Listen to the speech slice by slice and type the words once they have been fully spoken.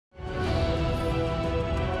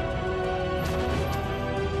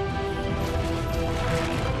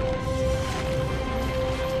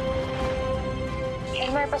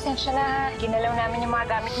pasensya na ha. Ginalaw namin yung mga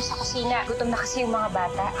gamit niyo sa kusina. Gutom na kasi yung mga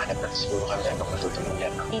bata. Hanap natin siguro kami tayo matutulog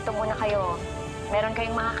yan. Dito muna kayo. Meron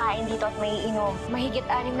kayong mga kain dito at may iinom. Mahigit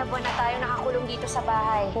 6 na buwan na tayo nakakulong dito sa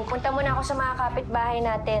bahay. Pupunta muna ako sa mga kapitbahay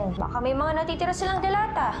natin. Baka may mga natitira silang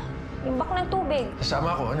delata. Imbak ng tubig.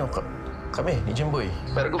 Kasama ako, kami, ni Jimboy.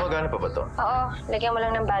 Pero gumagana pa ba to? Oo, lagyan mo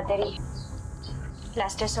lang ng battery.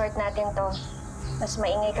 Last resort natin to. Mas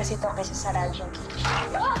maingay kasi to kaysa sa radyo.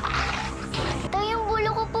 Tay, yung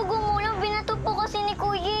bulo ko po gumulong. Binato po kasi ni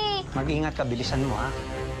Kuya. Mag-ingat ka, bilisan mo, ha?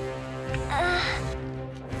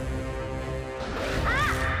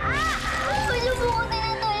 Lumuko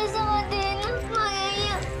na tayo sa Medina.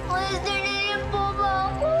 Master na rin po ba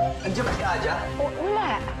ako? Andiyan ba si Aja?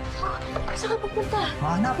 Wala. Saan ka pupunta?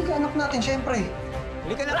 Hanapin ka anak natin, syempre.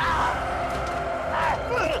 Huli ka na!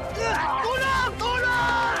 Tulong!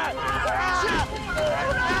 Tulong!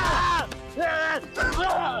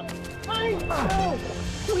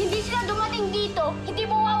 Kung hindi sila dumating dito, hindi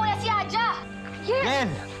mawawala si Aja! Len!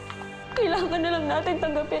 Kailangan na lang natin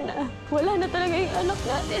tanggapin na wala na talaga yung anak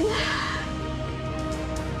natin.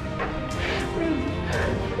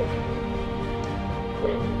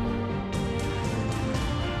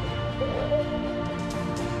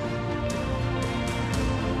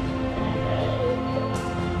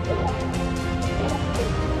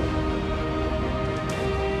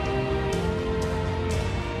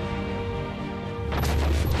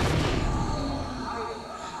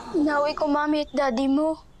 Inawi ko mami at daddy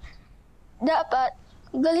mo. Dapat,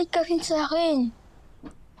 galit ka rin sa akin.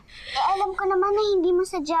 Alam ko naman na hindi mo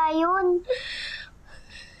sadya yun.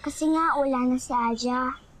 Kasi nga, wala na si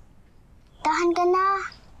Aja. Tahan ka na.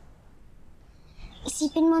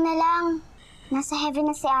 Isipin mo na lang, nasa heaven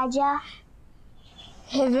na si Aja.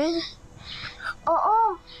 Heaven? Oo.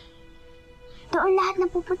 Doon lahat na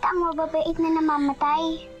pupunta ang mababait na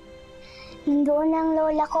namamatay. Nandoon ang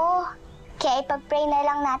lola ko. Kaya ipag-pray na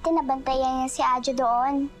lang natin na bantayan niya si Aja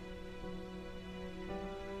doon.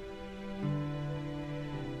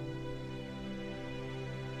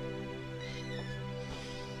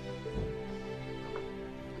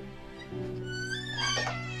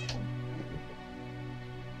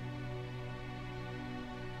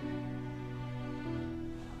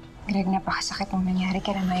 Greg, napakasakit nung nangyari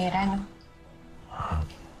kay Mayra, no?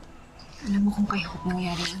 Alam mo kung kay Hope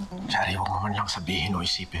nangyari yun. Sorry, huwag mo man lang sabihin o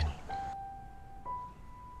isipin.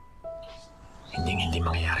 Hindi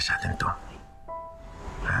mangyayari sa atin to.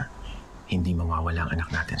 Ha? Hindi mawawala ang anak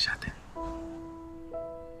natin sa atin.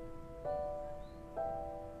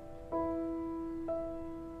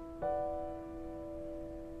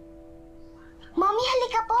 Mami,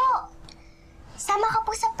 halika po! Sama ka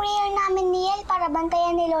po sa prayer namin ni El para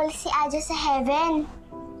bantayan ni Lola si Aja sa heaven.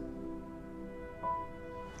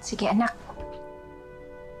 Sige, anak.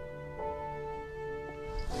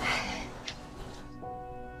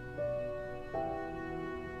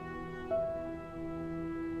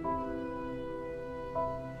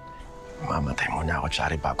 Mamatay muna ako,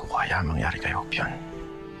 Chari, bago kaya mangyari kay Hope yun.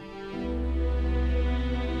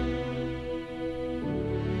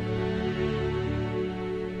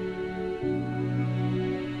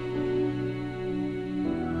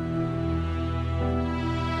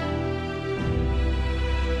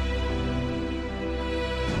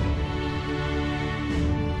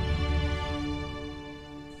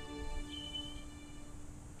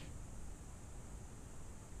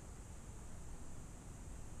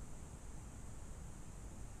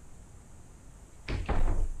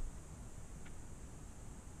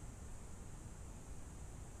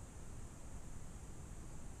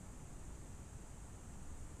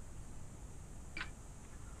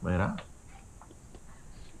 Mayra?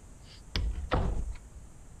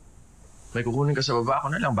 May kukunin ka sa baba, ako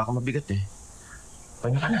na lang. Baka mabigat eh.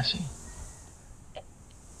 Pahinga ka na, sige.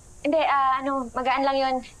 Hindi, magaan lang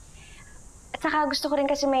yun. At saka gusto ko rin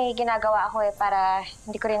kasi may ginagawa ako para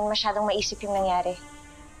hindi ko rin masyadong maisip yung nangyari.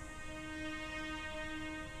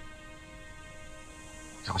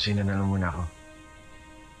 Sa kusina na lang muna ako.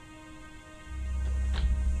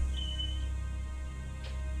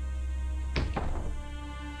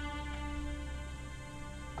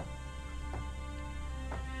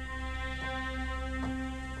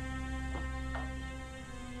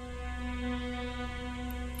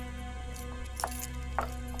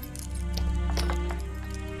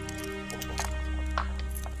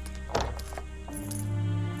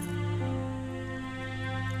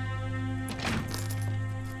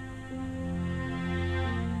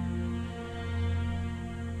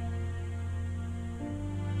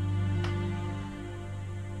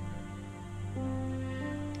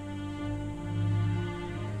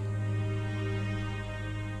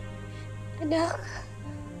 Anak,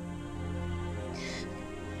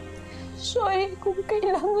 Sorry kung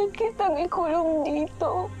kailangan kitang ikulong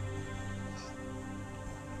dito.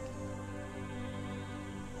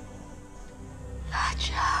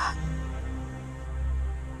 Aja.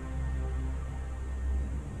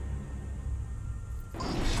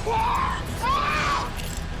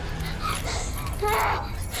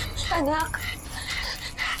 Anak.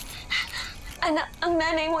 Anak, ang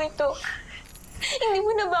nanay mo ito. Hindi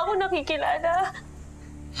mo na ba ako nakikilala?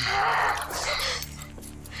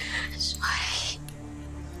 Sorry.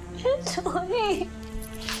 Sorry.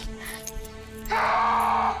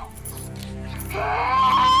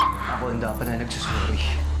 Ako ang dapat na nagsusorry.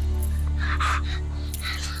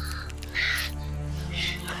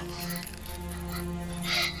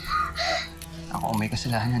 Ako ang may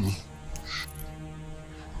kasalanan eh.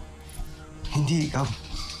 Hindi ikaw.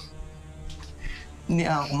 Hindi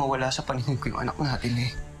ako mawala sa paningin ko yung anak natin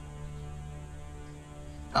eh.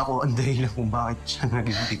 Ako ang dahilan kung bakit siya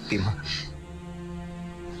naging biktima.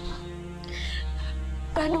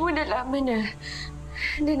 Paano mo nalaman na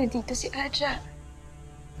nandito si Aja?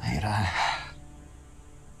 Ira,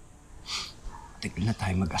 tigil na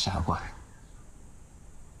tayo mag-asawa.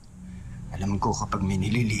 Alam ko kapag may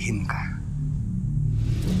nililihim ka,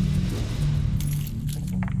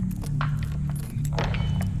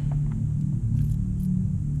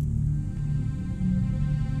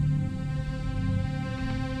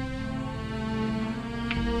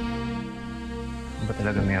 ano ba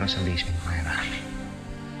talaga meron sa basement mo, Ira?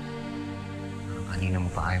 Kanina mo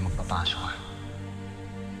pa ayaw magpapasok, ha?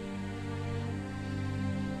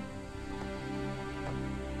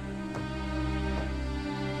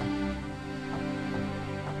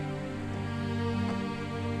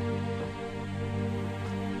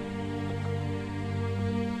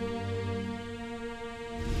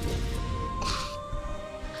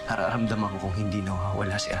 Nararamdaman ko kung hindi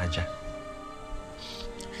nawawala si Aja.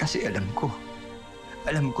 Kasi alam ko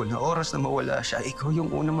na oras na mawala siya, ikaw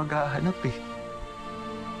yung unang maghahanap eh.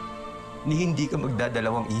 Ni hindi ka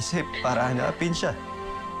magdadalawang isip para hanapin siya.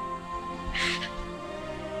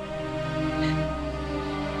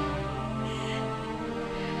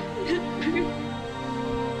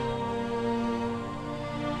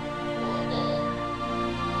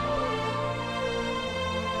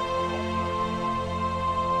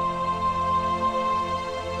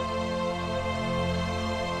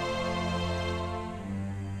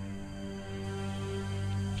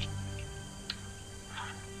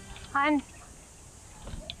 Han,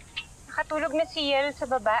 nakatulog na si Yel sa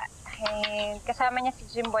baba. Kasama niya si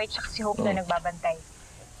Jimboy at si Hope na nagbabantay.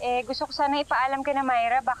 Gusto ko sana ipaalam kay na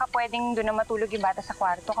Myra, baka pwedeng doon na matulog yung bata sa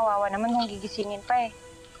kwarto. Kawawa naman kung gigisingin pa eh.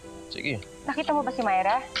 Sige. Nakita mo ba si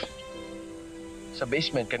Myra? Sa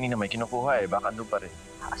basement, kanina may kinukuha eh. Baka andun pa rin.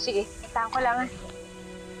 Sige, tahan ko lang ah.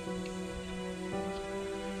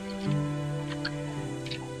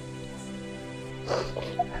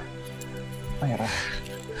 Myra,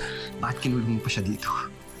 bakit kinulong mo pa siya dito?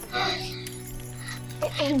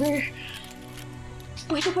 Amber,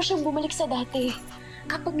 pwede pa siyang bumalik sa dati.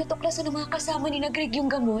 Kapag natuklasan ng mga kasama ni Greg yung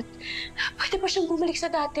gamot, pwede pa siyang bumalik sa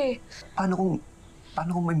dati. Paano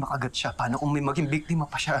kung may makagat siya? Paano kung may maging biktima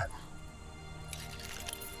pa siya?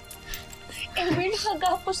 Amber,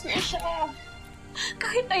 nakagapos na siya.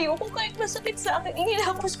 Kahit ayoko, kahit masakit sa akin,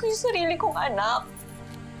 inilapos ko yung sarili kong anak.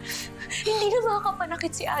 Hindi na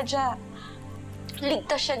makakapanakit si Aja.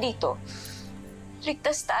 Ligtas siya dito.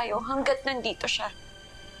 Ligtas tayo hanggat nandito siya.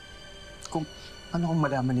 Ano kung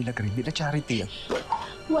malaman nila, Greg? Nila charity yan.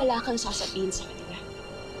 Wala kang sasabihin sa kanila.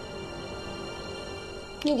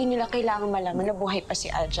 Hindi nila kailangan malaman na buhay pa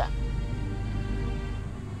si Aja.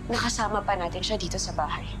 Nakasama pa natin siya dito sa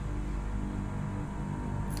bahay.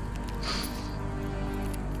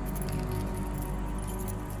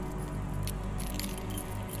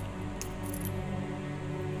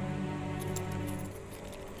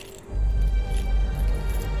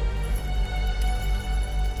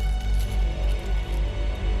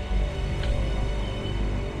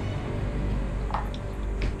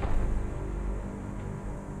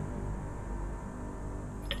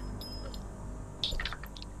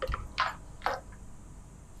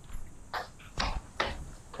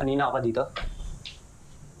 Kanina ka pa dito?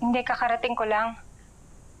 Hindi, kakarating ko lang.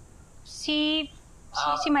 Si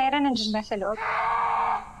Myra nandun ba sa loob?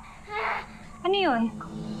 Ano yun?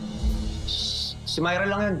 Si Myra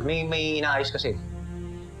lang yun. May inaayos kasi.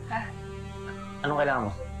 Anong kailangan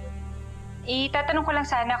mo? Itatanong ko lang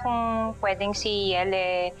sana kung pwedeng si Yel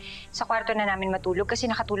sa kwarto na namin matulog kasi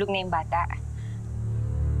nakatulog na yung bata.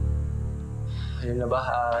 Ayun na ba?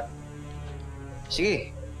 Sige.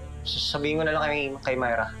 Sabihin ko na lang kay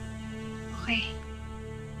Myra. Okay.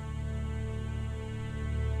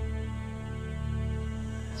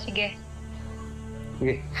 Sige.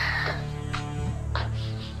 Sige.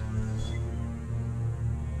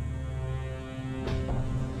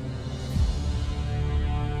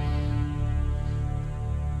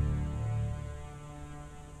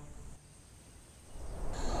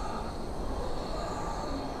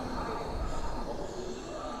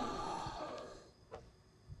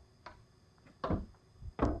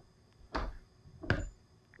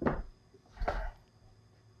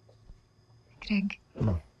 Greg.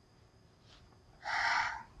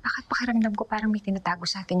 Bakit pakiramdam ko parang may tinatago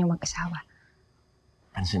sa atin yung mag-asawa?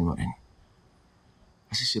 Pansin mo rin.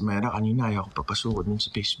 Kasi si Myra kanina ayaw ko papasukin dun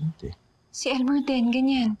sa basement eh. Si Elmer din,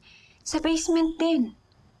 ganyan. Sa basement din.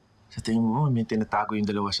 Sa tingin mo, may tinatago yung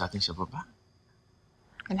dalawa sa atin sa baba?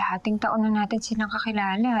 Kalahating taon na natin silang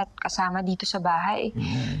kakilala at kasama dito sa bahay.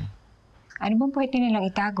 Ano bang pwede nilang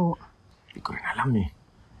itago? Hindi ko rin alam eh.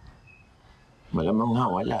 Malamang nga,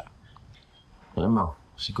 wala. Malamang,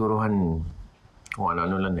 siguruhan kung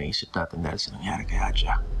ano-ano lang naisip natin dahil sa nangyari kay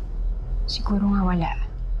Adja. Siguro nga wala.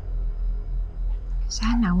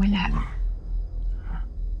 Sana wala.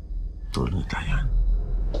 Tulog na tayo.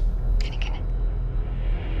 Halika na.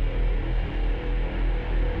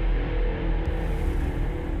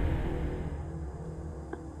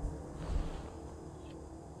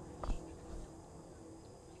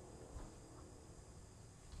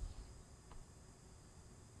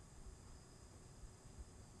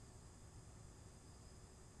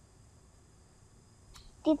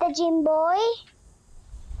 Tita Jimboy?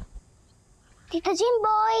 Tita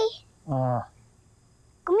Jimboy?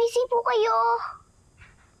 Gumising po kayo.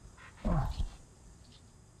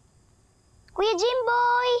 Kuya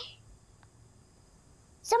Jimboy!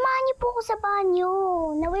 Samahan niyo po ako sa banyo.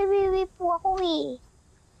 Nawiwiwi po ako eh.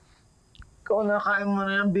 Ikaw nakain mo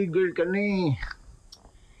na yung big girl ka na eh.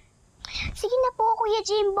 Sige na po, Kuya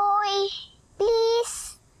Jimboy.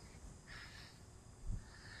 Please.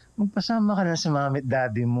 Magpasama ka na sa mami at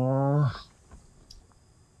daddy mo.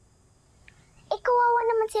 Eh, kawawa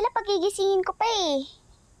naman sila pag gigisingin ko pa eh.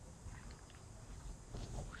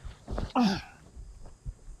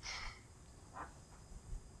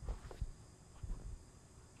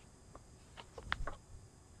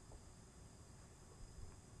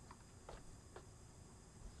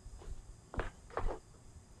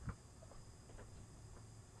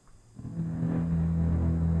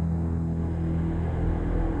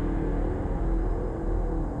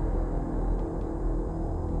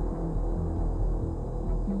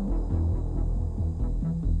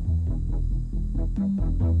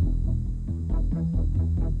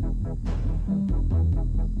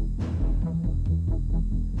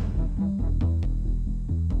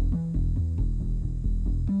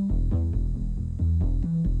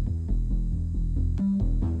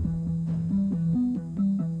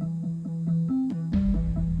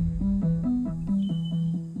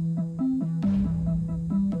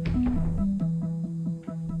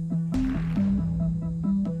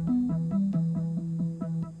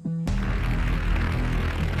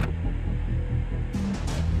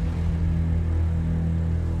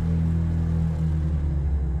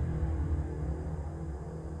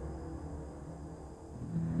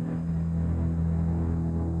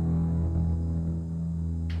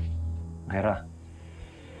 Myra.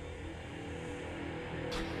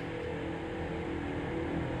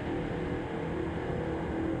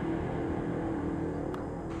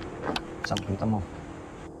 Saan punta mo?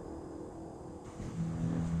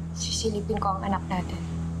 Sisilipin ko ang anak natin.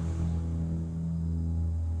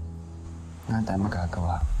 Wala tayong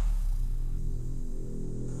magagawa.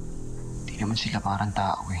 Hindi naman sila parang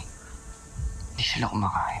tao eh. Hindi sila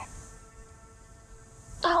kumakain.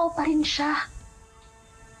 Tao pa rin siya.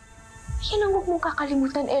 Yan ang huwag mong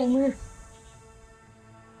kakalimutan, Elmer.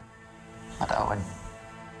 Matawad.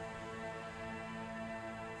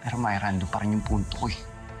 Pero Myra, ando pa rin yung punto ko eh.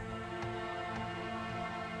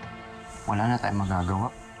 Wala na tayong magagawa.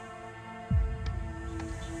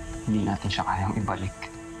 Hindi natin siya kayang ibalik.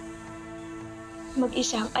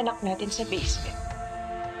 Mag-isa ang anak natin sa basement.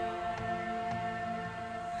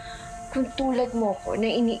 Kung tulad mo ko na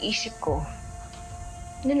iniisip ko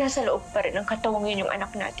na nasa loob pa rin ang katawangin yung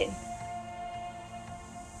anak natin.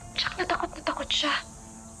 Tsak na takot siya.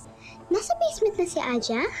 Nasa basement na si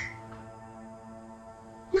Adja?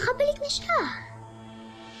 Nakabalik na siya.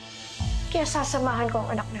 Kaya sasamahan ko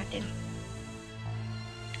ang anak natin.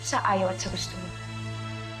 Sa ayaw at sa gusto mo.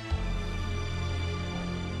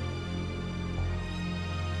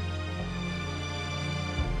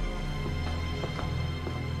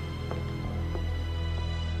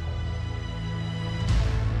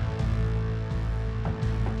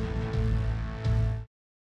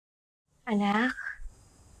 Anak,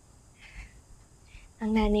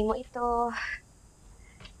 Ang nanay mo ito.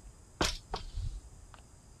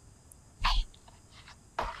 Ay,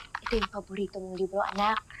 ito yung paborito mong libro,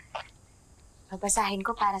 anak. Babasahin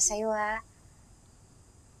ko para sa'yo, ha?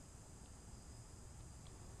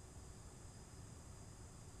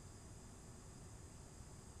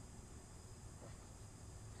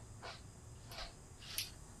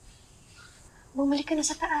 Bumalik ka na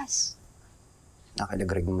sa taas.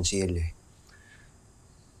 Nakalagreg naman si El eh.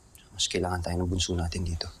 Mas kailangan tayo ng bunso natin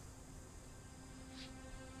dito.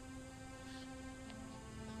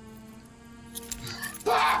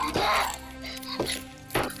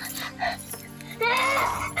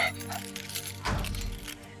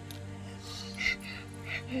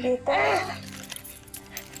 Little,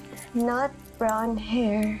 not brown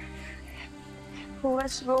hair, who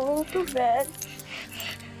was going to bed,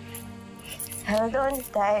 held on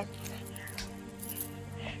tight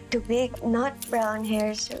to big, not brown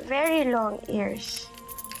hair's very long ears.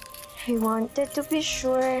 He wanted to be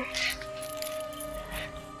sure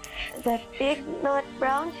that big, not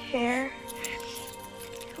brown hair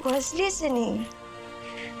was listening.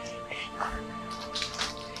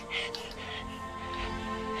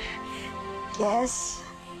 Guess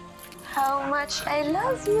how much I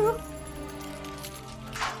love you,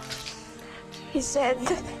 he said.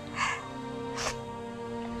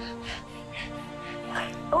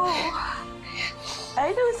 Oh,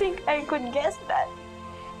 I don't think I could guess that.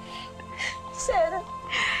 He said,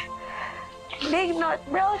 big not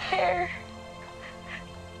brown hair.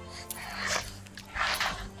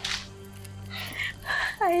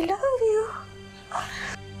 I love you.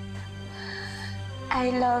 I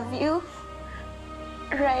love you.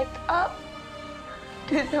 Right up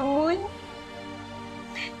to the moon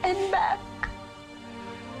and back.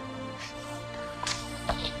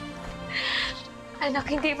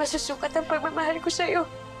 Anak, hindi masusukat ang pagmamahal ko sa'yo.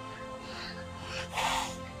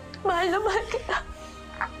 Mahal na mahal kita.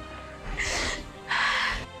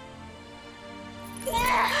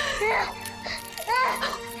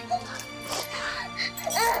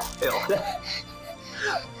 Ayoko na.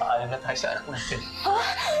 Paalam na tayo sa anak natin. Ha?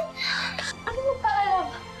 Ano mo paalam?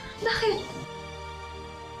 Bakit?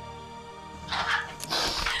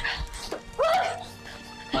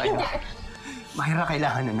 Mahira,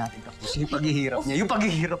 kailangan na natin tapusin yung paghihirap niya. Yung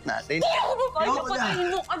paghihirap natin. Hindi ako papayag na patayin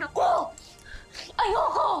mo ang anak ko!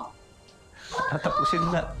 Ayoko! Tatapusin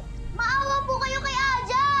na. Maawa po kayo kay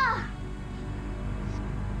Aja!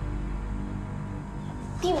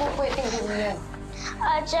 Di mo pwedeng gawin yan.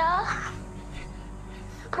 Aja,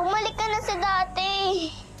 bumalik ka na sa dati.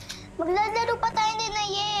 Maglalaro pa tayo ni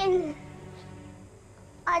Nayen.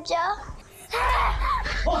 Aja?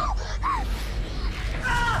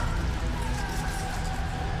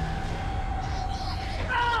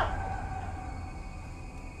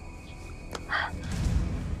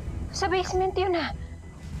 Sa basement yun, ha?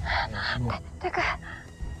 Teka,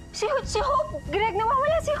 si Hope! Greg,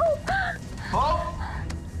 nawawala si Hope! Hope!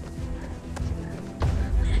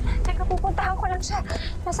 Teka, pupuntahan ko lang siya.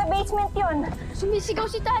 Nasa basement yun. Sumisigaw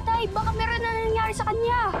si tatay. Baka meron na nangyari sa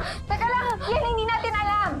kanya. Teka lang, yan hindi natin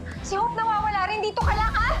alam. Si Hope nawawala rin. Dito ka lang,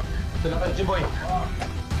 ha? Ito na kayo, Jimboy.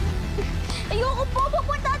 Ayoko po.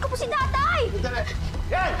 Pupuntahan ko po si tatay. Ito na.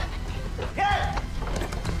 Yan! Yan!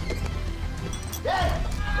 Yan!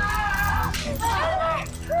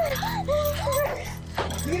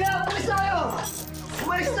 Sige na! Umalis na kayo!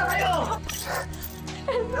 Umalis na kayo!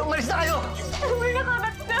 Umalis na kayo! May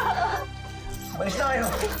nakakat na! Umalis na kayo!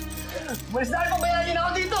 Umalis na kayo! Pabayaan niyo na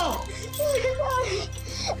ako dito!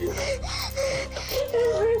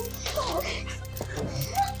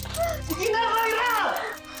 Sige na, Mayra!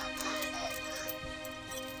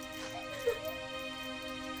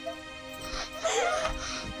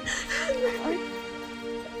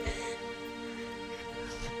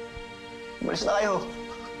 Umalis na kayo!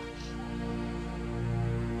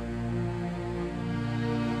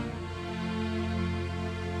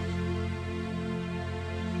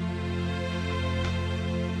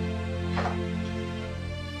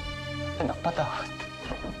 Anak, patawad.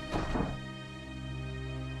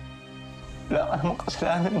 Wala ka namang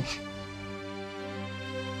kasalanan eh.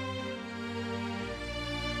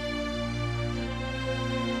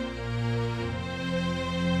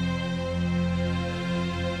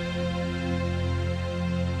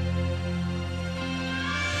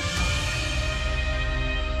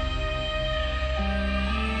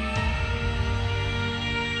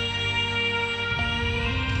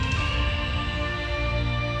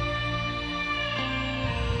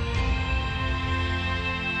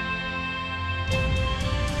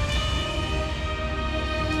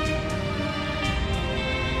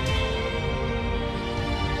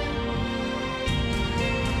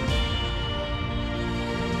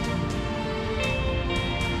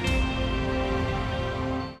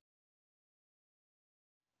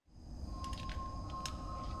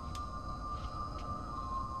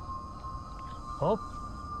 Hope?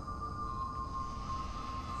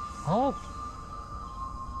 Hope?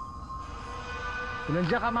 Kung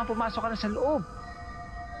nandiyan ka man, pumasok ka na sa loob.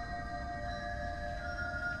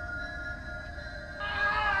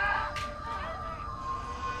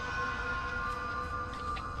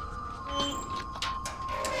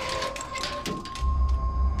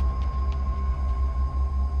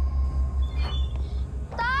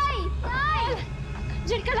 Tay! Tay!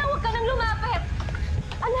 Diyan ka lang, huwag ka nang lumapit!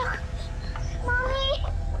 Anak! Mami!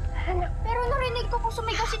 Anak, pero narinig ko kung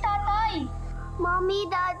sumigaw si tatay. Mami,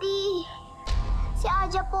 Daddy! Si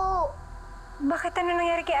Aja po. Bakit ano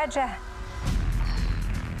nangyari kay Aja?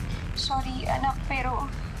 Sorry, anak, pero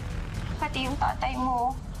pati yung tatay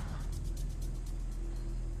mo.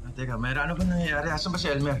 Teka, Mayra, ano ba nangyayari? Asan ba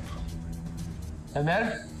si Elmer?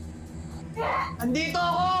 Elmer? Andito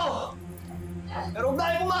ako! Pero huwag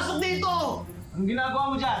tayo pumasok dito! Anong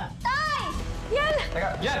ginagawa mo dyan? Tay! Yan! Teka,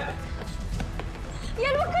 yan!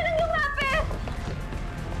 Yan, huwag ka nang lumapit!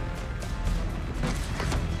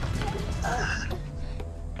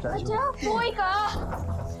 Adya, buhay ka!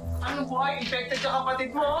 Anong buhay? Infected sa kapatid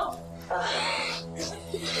mo?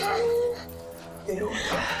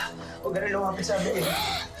 Huwag ka na lumapit sa amin eh.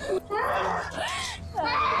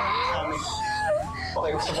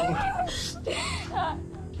 Okay, gusto mo.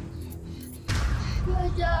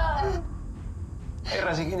 Aja!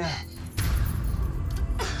 Herras, sige na.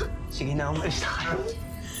 Sige na, umalis na kayo.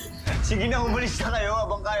 Sige na, umalis na kayo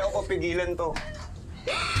habang kaya ko papigilan to.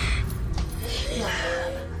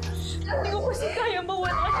 Hindi ko kasi kaya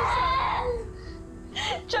mawala siya sa akin.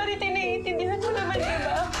 Charity, naiintindihan mo naman, di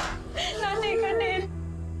ba? Nanay ka din.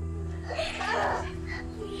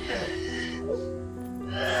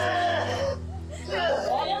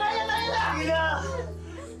 Sige na!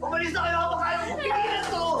 Umalis na kayo habang kaya ko papigilan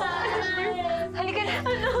to! Halika na.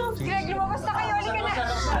 Ano? Greg, lumabas na kayo. Halika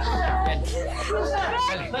na.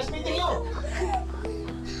 Nice meeting you!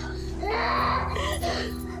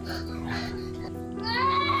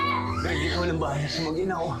 Greg, di ko walang bahay sa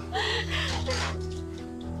mag-ina ko.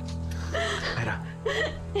 Mayra.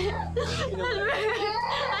 Mayra.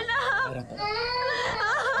 Mayra.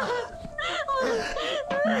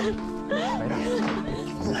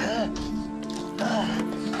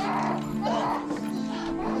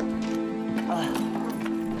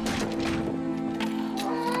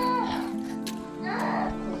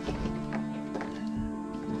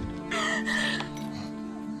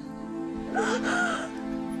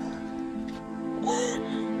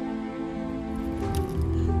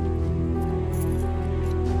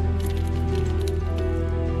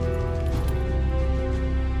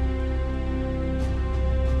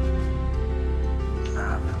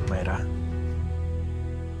 Mayra,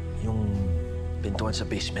 yung pintuan sa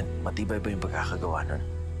basement, matibay ba yung pagkakagawa nun?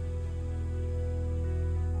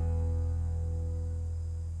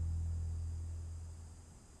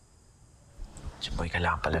 Boy,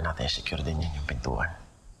 kailangan pala natin i-secure din yun yung pintuan.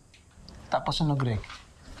 Tapos ano, Greg?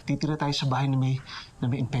 Titira tayo sa bahay na may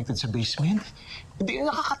infected sa basement? Hindi,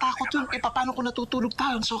 nakakatakot yun. Eh, paano kung natutulog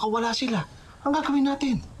tayo so kawala sila? Ang gagawin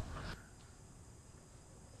natin?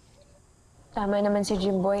 Tama naman si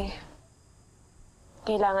Jimboy.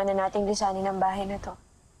 Kailangan na nating lisanin ang bahay na to.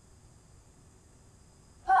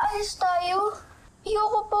 Aalis tayo?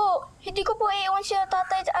 Ayoko po. Hindi ko po iiwan sila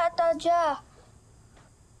tatay at Aja.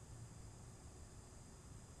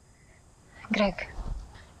 Greg,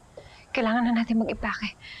 kailangan na natin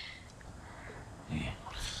mag-impake.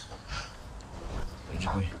 Medyo,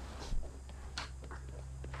 boy.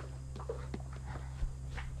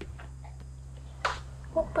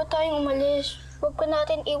 Huwag pa tayong umalis. Huwag pa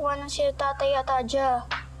natin iwanan sila tatay at Aja.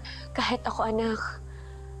 Kahit ako, anak,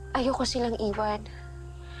 ayoko silang iwan.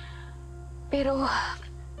 Pero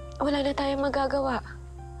wala na tayong magagawa.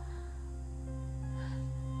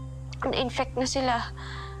 Na-infect na sila.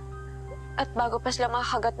 At bago pa sila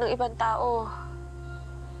makakagat ng ibang tao,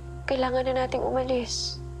 kailangan na nating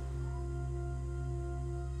umalis.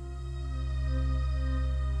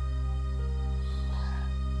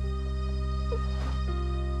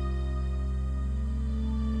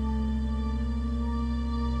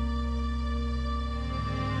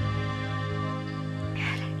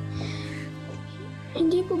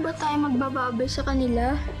 Hindi po ba tayo magbababay sa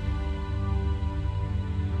kanila?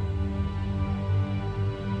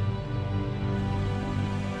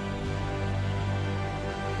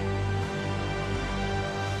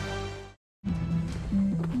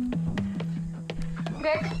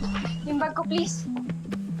 Greg, yung bag ko, please.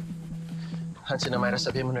 Hansi na Mayra,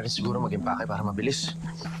 sabihin mo na rin siguro mag-impake para mabilis.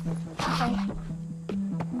 Okay.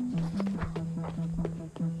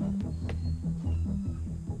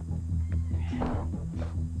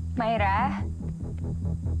 Mayra,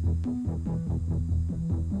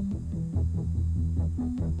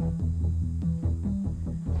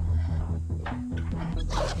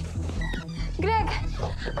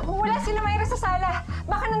 Wala sila Mayra sa sala.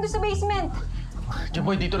 Baka nandun sa basement.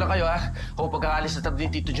 Jumboy, dito lang kayo, ha? Ako pagkakalis na tabi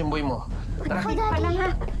ni Tito Jumboy mo. Tara. Opo, Daddy.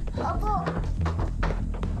 Opo.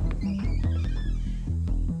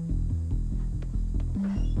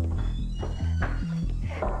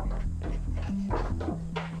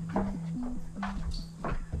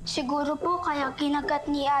 Siguro po kaya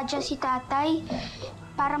kinagat ni Adja si tatay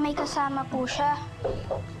para may kasama po siya.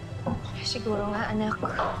 Siguro nga, anak.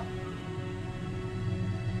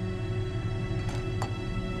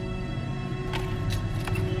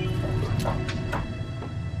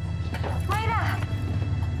 Mayra!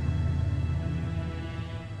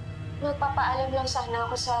 Magpapaalam lang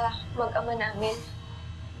sana ako sa mag-ama namin.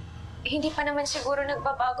 Hindi pa naman siguro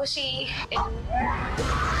nagbabago si...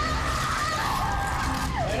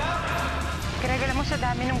 Greg, alam mo sa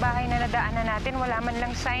dami ng bahay na nadaanan natin, wala man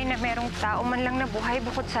lang sign na merong tao man lang nabuhay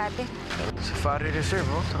bukod sa atin. Safari Reserve,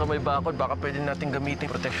 oh. Saka may bakod, baka pwede natin gamitin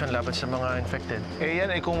protection laban sa mga infected. Eh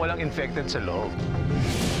yan ay kung walang infected sa loob.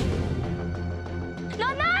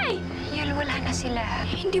 Nanay! Yal, wala na sila.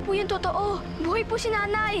 Hindi po yun totoo. Buhay po si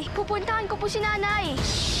nanay. Pupuntahan ko po si nanay.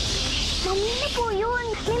 Mamili po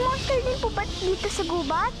yun. May monster din po ba dito sa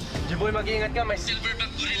gubat? Jumboy, mag-iingat ka. May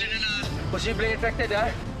silverback gorilla na posibleng infected, ha?